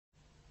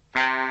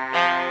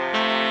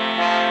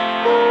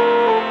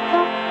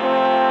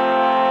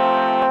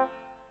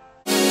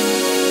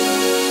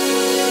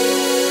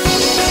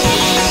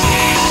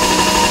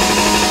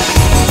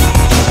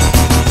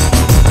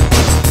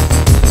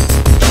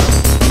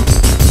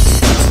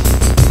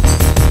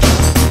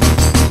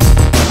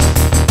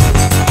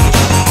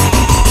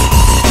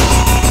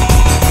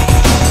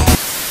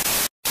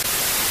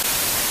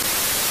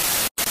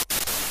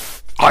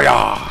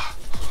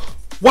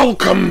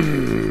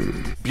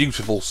Welcome!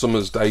 Beautiful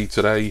summer's day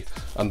today,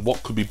 and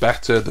what could be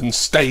better than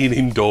staying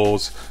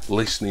indoors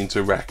listening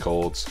to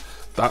records?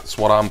 That's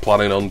what I'm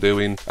planning on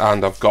doing,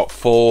 and I've got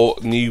 4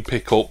 new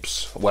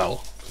pickups,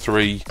 well,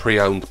 3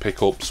 pre-owned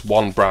pickups,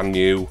 1 brand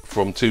new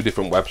from 2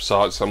 different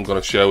websites I'm going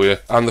to show you.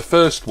 And the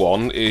first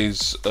one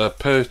is a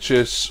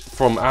purchase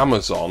from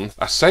Amazon.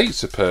 I say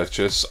it's a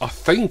purchase, I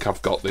think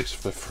I've got this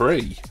for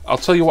free. I'll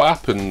tell you what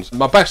happened.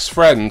 My best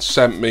friend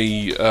sent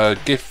me a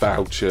gift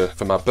voucher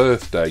for my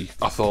birthday.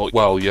 I thought,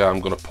 well, yeah,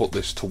 I'm going to put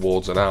this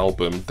towards an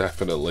album,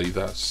 definitely.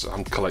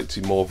 I'm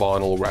collecting more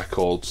vinyl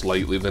records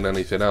lately than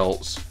anything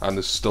else, and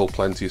there's still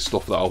plenty of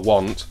stuff that I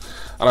want.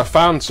 And I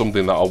found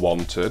something that I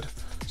wanted.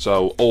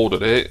 So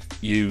ordered it,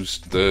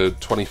 used the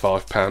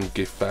 £25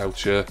 gift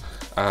voucher,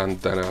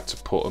 and then I had to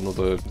put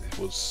another, it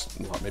was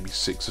like maybe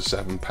 £6 or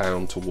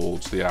 £7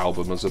 towards the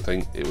album, as I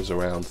think it was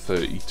around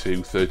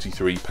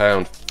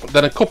 £32–33.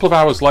 Then a couple of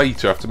hours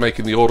later, after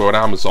making the order on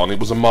Amazon, it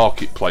was a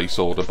marketplace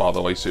order, by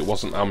the way, so it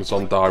wasn't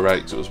Amazon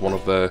Direct, it was one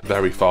of their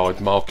verified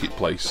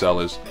marketplace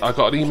sellers. I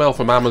got an email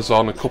from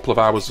Amazon a couple of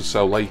hours or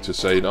so later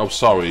saying, oh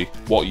sorry,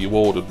 what you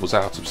ordered was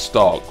out of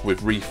stock,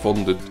 we've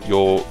refunded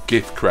your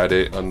gift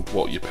credit and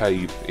what you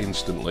paid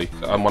instantly.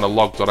 And when I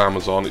logged on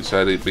Amazon, it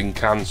said it'd been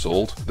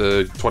cancelled.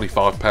 The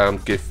 £25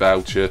 gift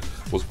voucher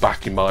was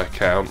back in my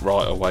account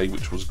right away,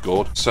 which was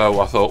good. So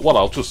I thought, well,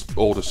 I'll just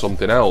order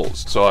something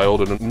else. So I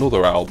ordered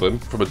another album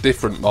from a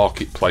different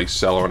marketplace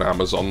seller on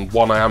Amazon,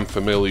 one I am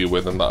familiar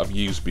with and that I've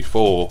used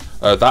before.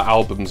 That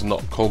album's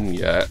not come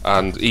yet,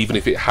 and even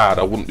if it had,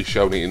 I wouldn't be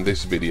showing it in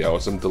this video,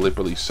 as I'm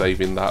deliberately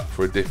saving that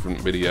for a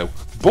different video.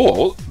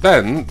 But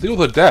then the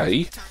other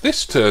day,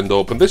 this turned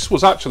up, and this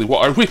was actually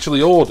what I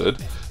originally ordered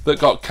that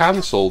got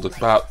cancelled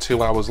about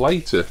 2 hours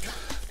later.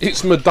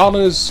 It's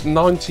Madonna's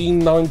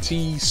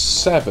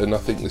 1997, I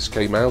think this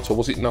came out, or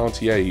was it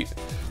 98?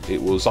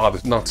 It was either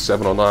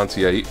 97 or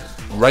 98.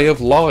 Ray of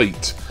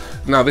Light.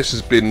 Now this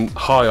has been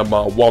high on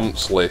my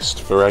wants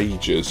list for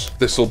ages.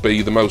 This will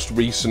be the most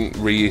recent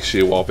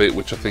reissue of it,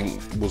 which I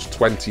think was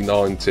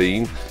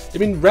 2019. It's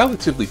been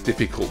relatively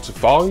difficult to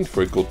find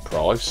for a good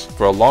price,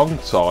 for a long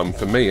time,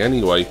 for me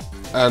anyway.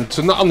 And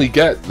to not only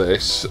get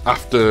this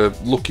after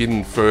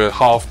looking for a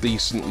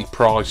half-decently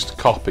priced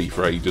copy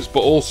for ages,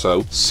 but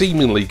also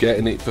seemingly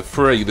getting it for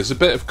free, there's a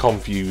bit of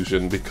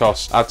confusion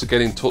because I had to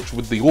get in touch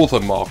with the other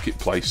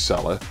marketplace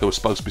seller who was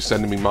supposed to be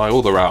sending me my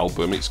other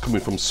album. It's coming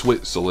from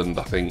Switzerland,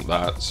 I think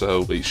that,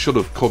 so it should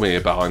have come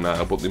here by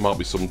now, but there might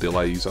be some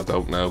delays, I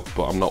don't know,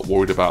 but I'm not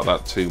worried about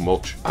that too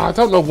much. I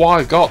don't know why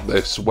I got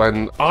this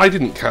when I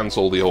didn't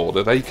cancel the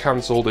order, they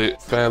cancelled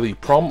it fairly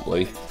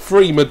promptly.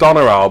 Free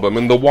Madonna album,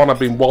 and the one I've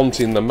been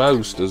wanting the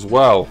most as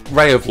well.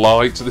 Ray of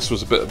Light, this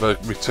was a bit of a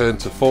return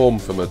to form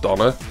for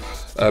Madonna.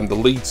 The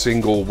lead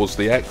single was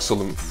the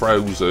excellent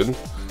Frozen.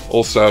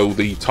 Also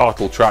the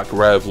title track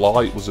Ray of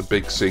Light was a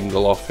big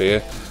single off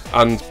here,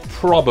 and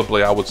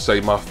probably I would say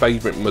my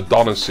favourite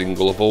Madonna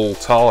single of all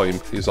time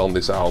is on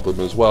this album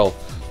as well,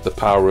 The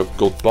Power of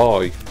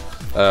Goodbye.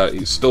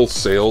 It's still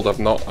sealed, I've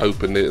not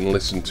opened it and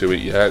listened to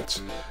it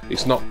yet.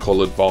 It's not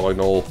coloured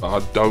vinyl. I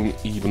don't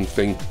even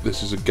think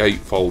this is a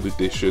gatefold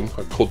edition.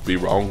 I could be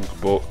wrong,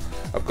 but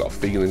I've got a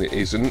feeling it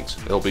isn't.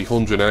 It'll be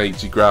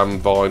 180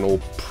 gram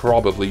vinyl,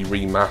 probably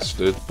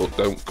remastered, but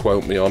don't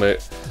quote me on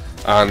it.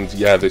 And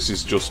yeah, this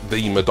is just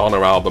the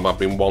Madonna album I've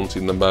been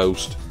wanting the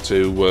most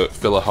to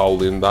fill a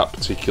hole in that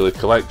particular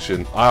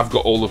collection. I've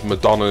got all of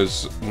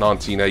Madonna's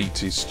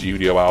 1980s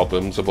studio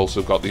albums. I've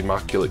also got the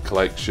Immaculate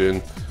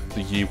Collection,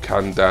 the You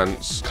Can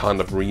Dance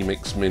kind of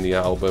remix mini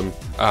album,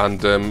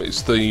 and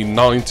it's the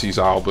 90s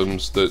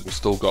albums that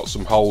still got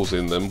some holes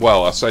in them.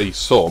 Well, I say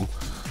some.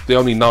 The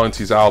only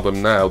 90s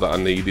album now that I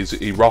need is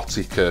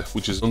Erotica,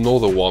 which is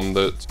another one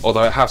that,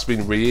 although it has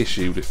been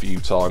reissued a few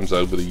times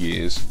over the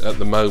years, at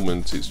the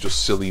moment it's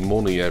just silly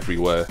money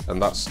everywhere, and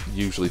that's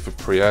usually for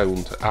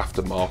pre-owned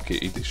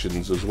aftermarket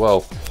editions as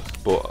well.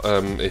 But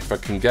if I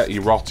can get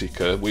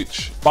Erotica,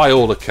 which by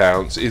all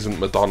accounts isn't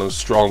Madonna's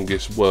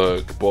strongest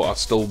work, but I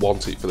still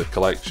want it for the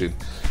collection,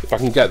 if I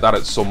can get that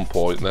at some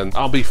point, then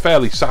I'll be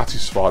fairly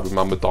satisfied with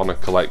my Madonna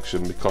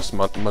collection, because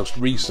my most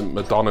recent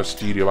Madonna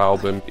studio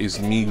album is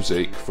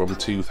Music from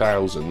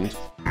 2000.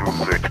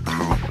 Music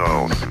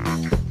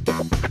 2000.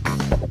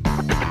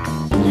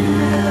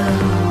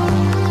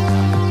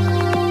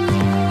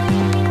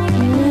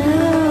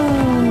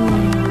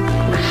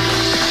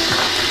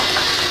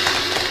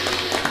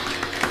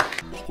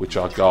 Which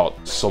I got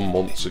some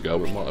months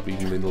ago, it might have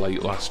even been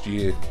late last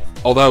year.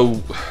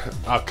 Although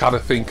I kind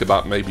of think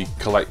about maybe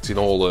collecting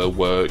all her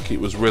work, it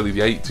was really the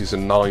 80s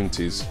and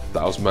 90s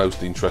that I was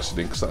most interested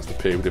in, because that's the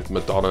period of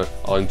Madonna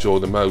I enjoy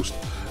the most.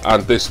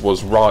 And this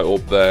was right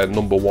up there,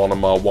 number 1 on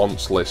my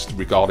wants list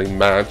regarding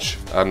Madge,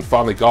 and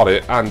finally got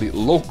it. And it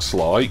looks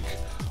like,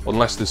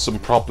 unless there's some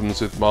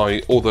problems with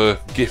my other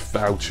gift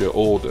voucher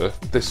order,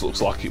 this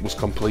looks like it was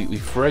completely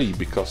free,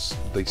 because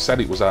they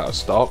said it was out of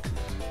stock.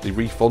 They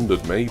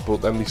refunded me,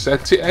 but then they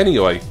sent it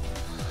anyway.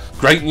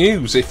 Great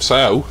news, if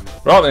so.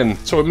 Right then,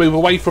 so we move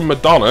away from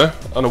Madonna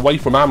and away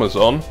from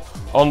Amazon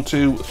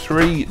onto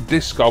 3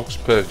 Discogs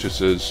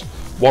purchases.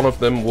 One of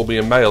them will be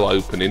a mail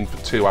opening for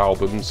 2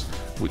 albums,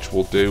 which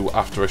we'll do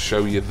after I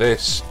show you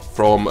this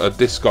from a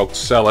Discogs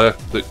seller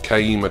that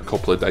came a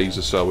couple of days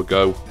or so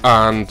ago.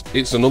 And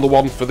it's another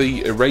one for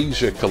the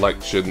Erasure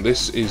collection.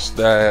 This is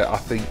their, I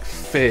think,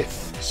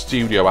 5th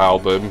studio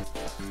album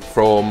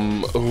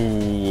from,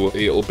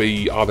 it'll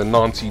be either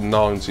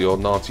 1990 or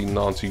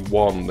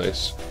 1991,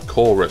 this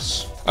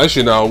Chorus. As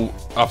you know,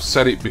 I've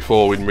said it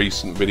before in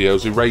recent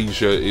videos,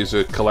 Erasure is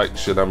a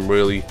collection I'm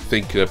really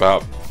thinking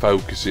about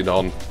focusing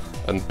on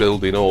and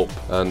building up,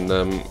 and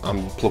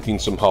I'm plugging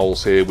some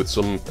holes here with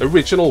some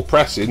original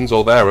pressings,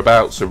 or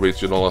thereabouts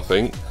original, I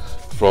think,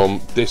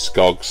 from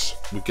Discogs.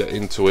 We get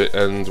into it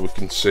and we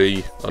can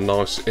see a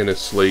nice inner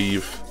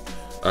sleeve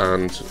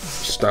and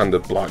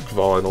standard black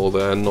vinyl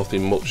there,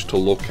 nothing much to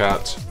look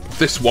at.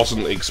 This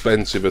wasn't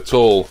expensive at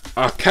all.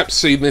 I kept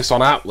seeing this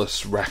on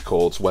Atlas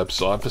Records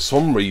website for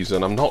some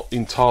reason, I'm not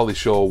entirely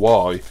sure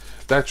why.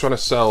 They're trying to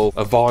sell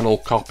a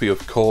vinyl copy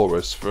of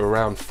Chorus for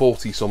around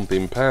 £40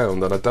 something,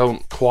 and I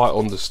don't quite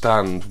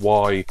understand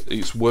why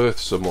it's worth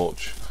so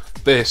much.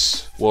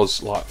 This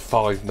was like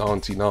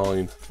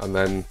 £5.99 and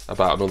then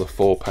about another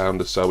 £4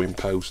 or so in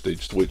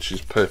postage, which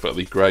is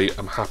perfectly great.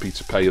 I'm happy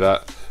to pay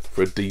that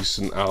for a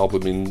decent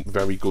album in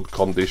very good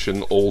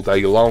condition all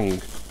day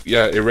long.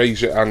 Yeah,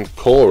 Erasure and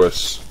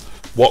Chorus.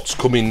 What's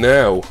coming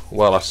now?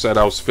 Well, I said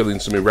I was filling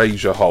some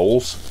Erasure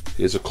holes.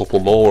 Here's a couple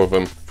more of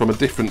them from a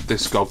different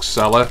Discogs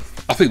seller.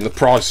 I think the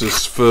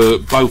prices for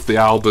both the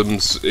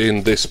albums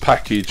in this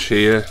package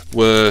here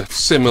were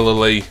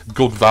similarly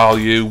good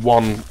value.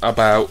 One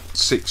about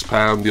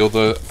 £6, the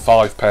other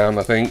 £5,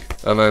 I think,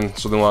 and then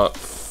something like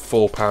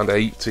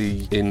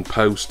 £4.80 in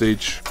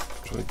postage.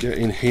 Trying to get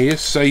in here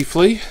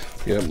safely.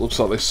 Yeah, it looks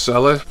like this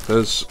seller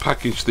has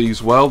packaged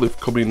these well. They've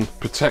come in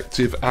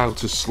protective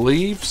outer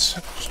sleeves.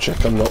 Just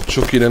check I'm not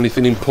chucking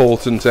anything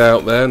important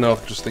out there. No, I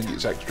just think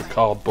it's extra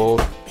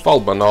cardboard.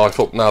 Fold my knife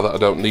up now that I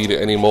don't need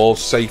it anymore.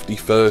 Safety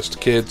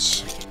first,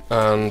 kids.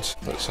 And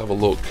let's have a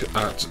look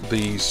at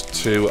these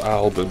 2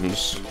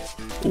 albums.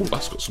 Oh,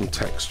 that's got some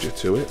texture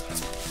to it.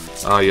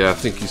 Ah, yeah, I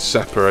think he's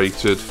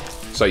separated.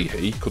 Say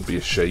he, could be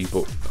a she,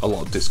 but a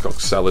lot of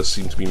Discogs sellers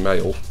seem to be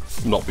male.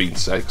 Not being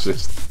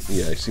sexist.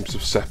 Yeah, he seems to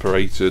have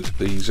separated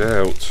these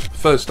out.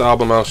 First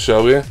album I'll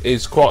show you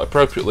is quite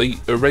appropriately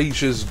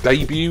Erasure's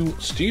debut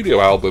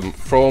studio album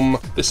from,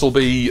 this'll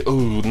be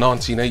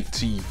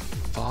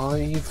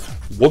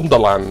 1985,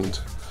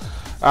 Wonderland.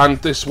 And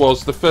this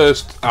was the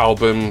first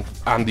album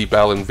Andy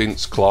Bell and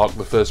Vince Clarke,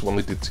 the first one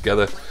they did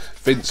together.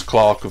 Vince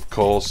Clarke, of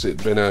course,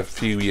 it'd been a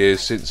few years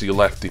since he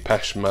left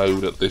Depeche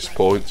Mode at this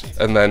point,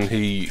 and then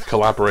he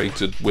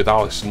collaborated with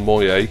Alison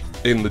Moyet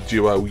in the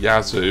duo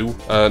Yazoo.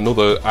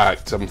 Another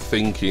act I'm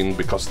thinking,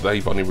 because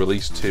they've only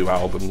released 2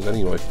 albums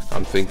anyway,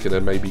 I'm thinking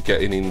of maybe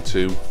getting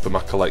into for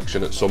my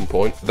collection at some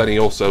point. Then he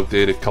also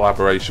did a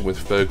collaboration with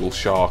Fergal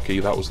Sharkey,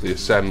 that was The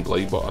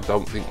Assembly, but I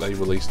don't think they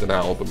released an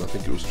album, I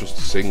think it was just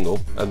a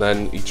single. And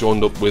then he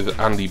joined up with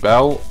Andy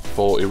Bell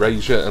for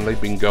Erasure, and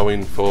they've been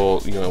going for,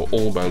 you know,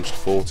 almost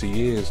 40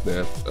 years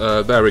now.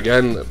 There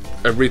again,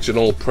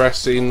 original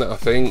pressing, I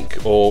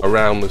think, or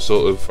around the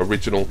sort of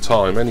original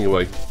time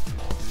anyway.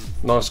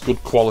 Nice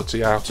good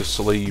quality outer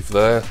sleeve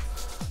there.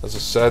 As I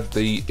said,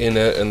 the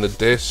inner and the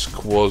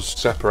disc was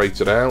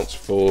separated out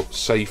for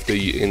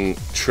safety in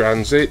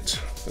transit.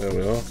 There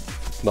we are.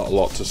 Not a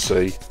lot to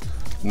see.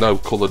 No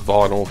coloured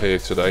vinyl here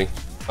today.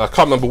 I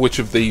can't remember which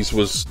of these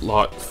was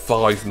like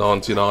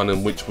 £5.99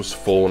 and which was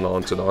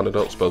 £4.99. I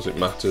don't suppose it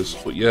matters.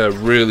 But yeah,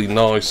 really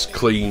nice,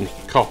 clean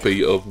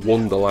copy of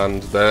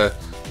Wonderland there.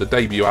 The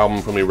debut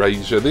album from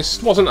Erasure.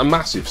 This wasn't a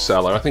massive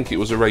seller. I think it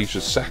was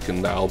Erasure's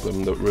second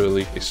album that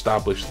really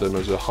established them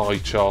as a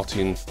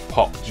high-charting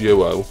pop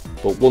duo.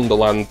 But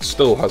Wonderland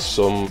still has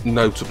some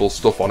notable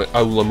stuff on it.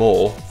 Ola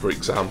More, for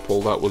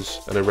example, that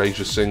was an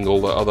Erasure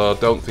single that, although I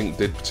don't think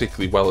did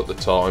particularly well at the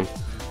time,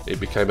 it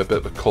became a bit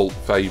of a cult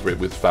favourite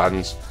with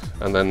fans.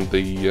 And then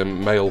the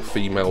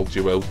male-female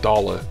duo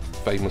Dollar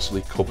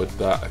famously covered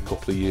that a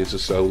couple of years or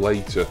so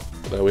later.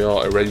 There we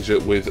are, Erasure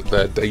with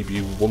their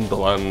debut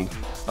Wonderland.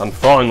 And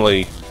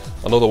finally,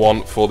 another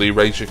one for the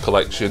Erasure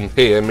collection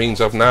here means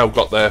I've now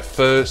got their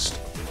first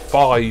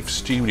 5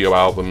 studio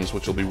albums,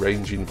 which will be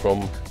ranging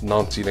from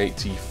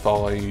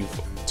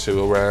 1985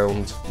 to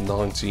around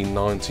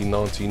 1990,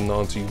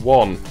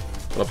 1991.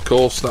 And of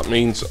course, that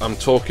means I'm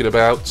talking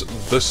about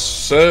The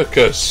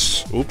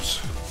Circus.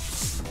 Oops.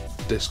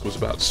 Disc was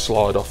about to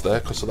slide off there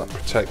because of that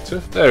protector.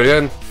 There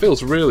again,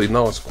 feels really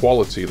nice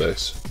quality,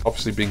 this.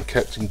 Obviously been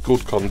kept in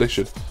good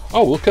condition.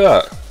 Oh, look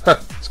at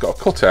that. It's got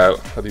a cutout.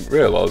 I didn't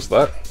realise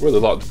that. Really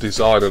like the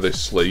design of this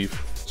sleeve.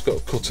 It's got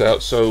a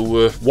cutout,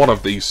 so one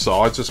of these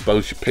sides, I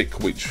suppose you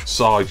pick which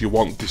side you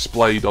want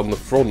displayed on the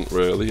front,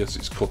 really, as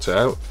it's cut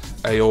out.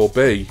 A or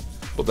B.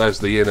 But there's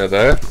the inner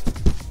there.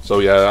 So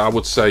yeah, I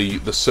would say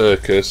The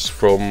Circus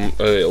from,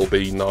 it'll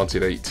be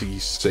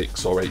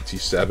 1986 or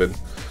 87,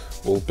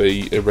 will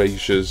be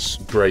Erasure's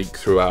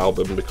breakthrough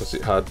album because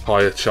it had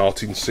higher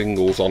charting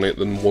singles on it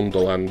than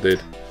Wonderland did.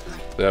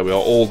 There we are,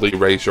 all the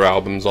Erasure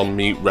albums on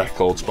Mute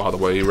Records, by the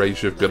way.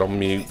 Erasure have been on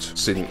mute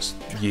since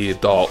year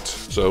dot,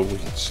 so we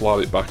can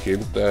slide it back in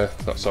there.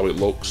 That's how it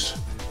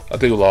looks. I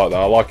do like that.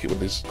 I like it when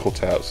there's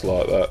cutouts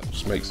like that.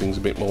 Just makes things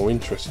a bit more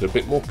interesting, a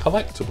bit more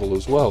collectible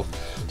as well.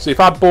 See, if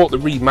I'd bought the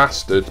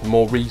remastered,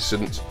 more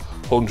recent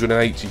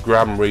 180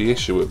 gram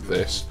reissue of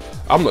this,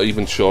 I'm not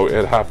even sure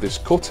it'd have this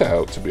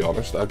cutout, to be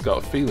honest. I've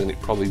got a feeling it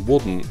probably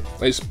wouldn't.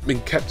 It's been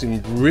kept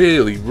in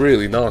really,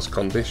 really nice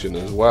condition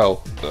as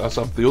well, as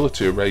have the other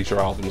two Erasure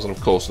albums, and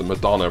of course the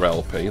Madonna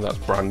LP. That's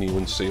brand new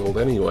and sealed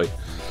anyway.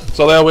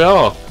 So there we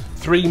are.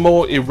 3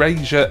 more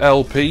Erasure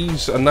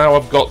LPs, and now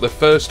I've got the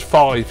first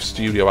 5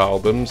 studio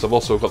albums. I've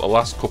also got the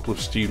last couple of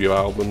studio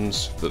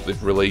albums that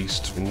they've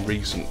released in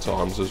recent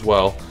times as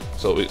well.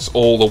 So it's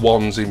all the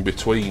ones in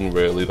between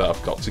really that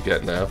I've got to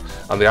get now.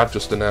 And they have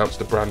just announced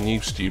a brand new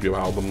studio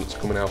album that's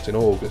coming out in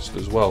August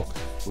as well,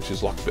 which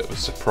is like a bit of a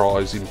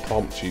surprise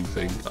impromptu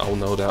thing. I'll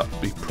no doubt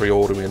be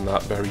pre-ordering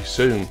that very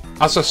soon.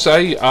 As I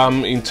say,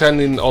 I'm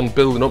intending on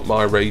building up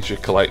my Erasure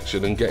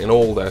collection and getting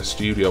all their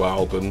studio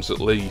albums at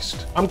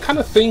least. I'm kind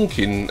of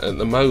thinking at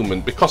the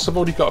moment, because I've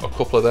already got a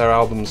couple of their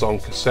albums on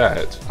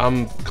cassette,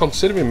 I'm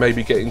considering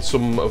maybe getting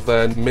some of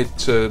their mid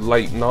to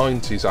late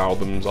 90s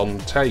albums on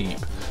tape,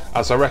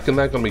 as I reckon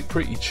they're going to be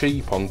pretty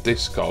cheap on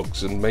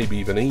Discogs and maybe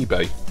even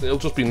eBay. It'll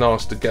just be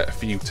nice to get a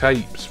few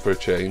tapes for a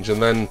change, and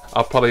then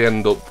I'll probably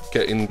end up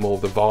getting more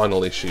of the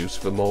vinyl issues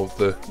for more of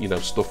the, you know,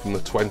 stuff from the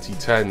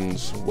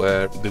 2010s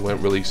where they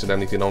weren't releasing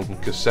anything on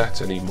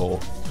cassette anymore.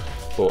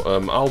 But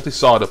I'll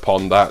decide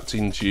upon that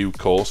in due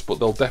course, but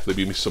there'll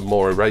definitely be some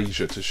more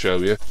Erasure to show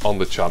you on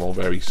the channel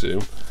very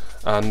soon.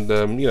 And,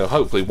 you know,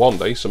 hopefully one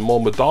day some more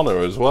Madonna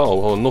as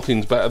well. Well,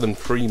 nothing's better than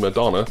free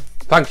Madonna.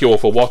 Thank you all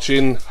for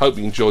watching, hope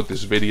you enjoyed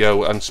this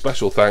video, and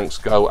special thanks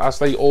go, as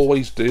they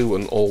always do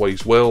and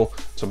always will,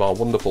 to my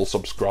wonderful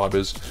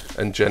subscribers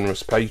and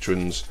generous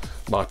patrons.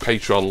 My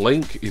Patreon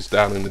link is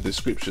down in the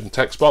description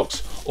text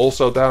box.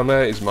 Also down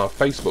there is my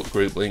Facebook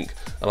group link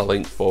and a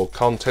link for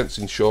contents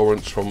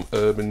insurance from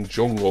Urban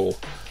Jungle.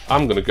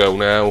 I'm going to go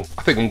now.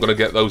 I think I'm going to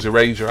get those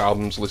Erasure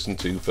albums listened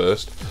to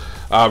first.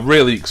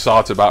 Really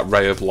excited about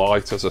Ray of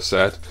Light, as I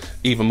said.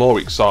 Even more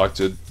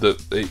excited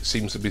that it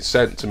seems to be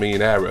sent to me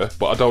in error,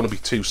 but I don't want to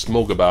be too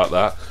smug about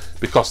that,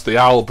 because the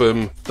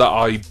album that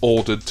I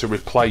ordered to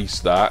replace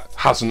that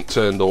hasn't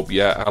turned up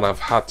yet, and I've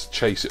had to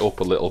chase it up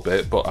a little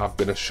bit, but I've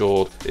been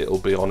assured it'll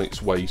be on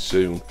its way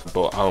soon.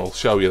 But I'll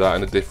show you that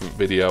in a different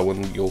video,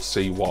 and you'll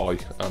see why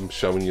I'm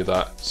showing you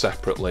that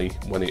separately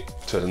when it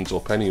turns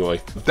up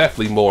anyway.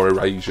 Definitely more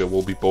Erasure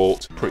will be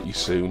bought pretty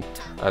soon,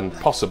 and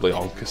possibly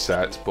on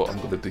cassette, but I'm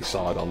going to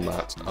decide on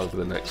that over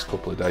the next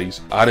couple of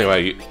days.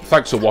 Anyway,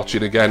 thanks for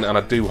watching again, and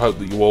I do hope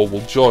that you all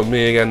will join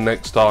me again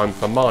next time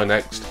for my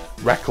next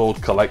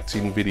record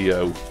collecting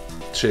video.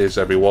 Cheers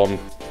everyone.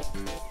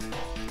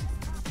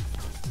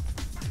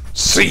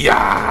 See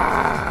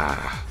ya!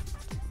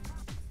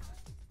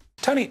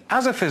 Tony,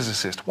 as a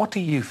physicist, what do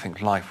you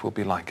think life will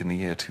be like in the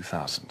year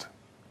 2000?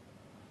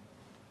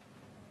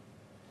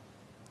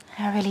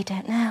 I really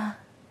don't know.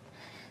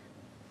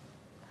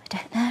 I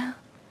don't know.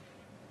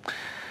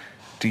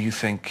 Do you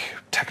think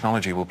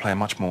technology will play a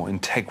much more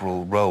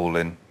integral role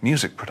in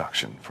music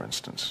production, for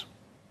instance?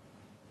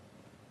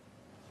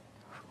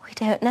 We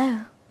don't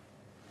know.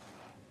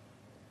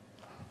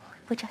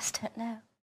 We just don't know.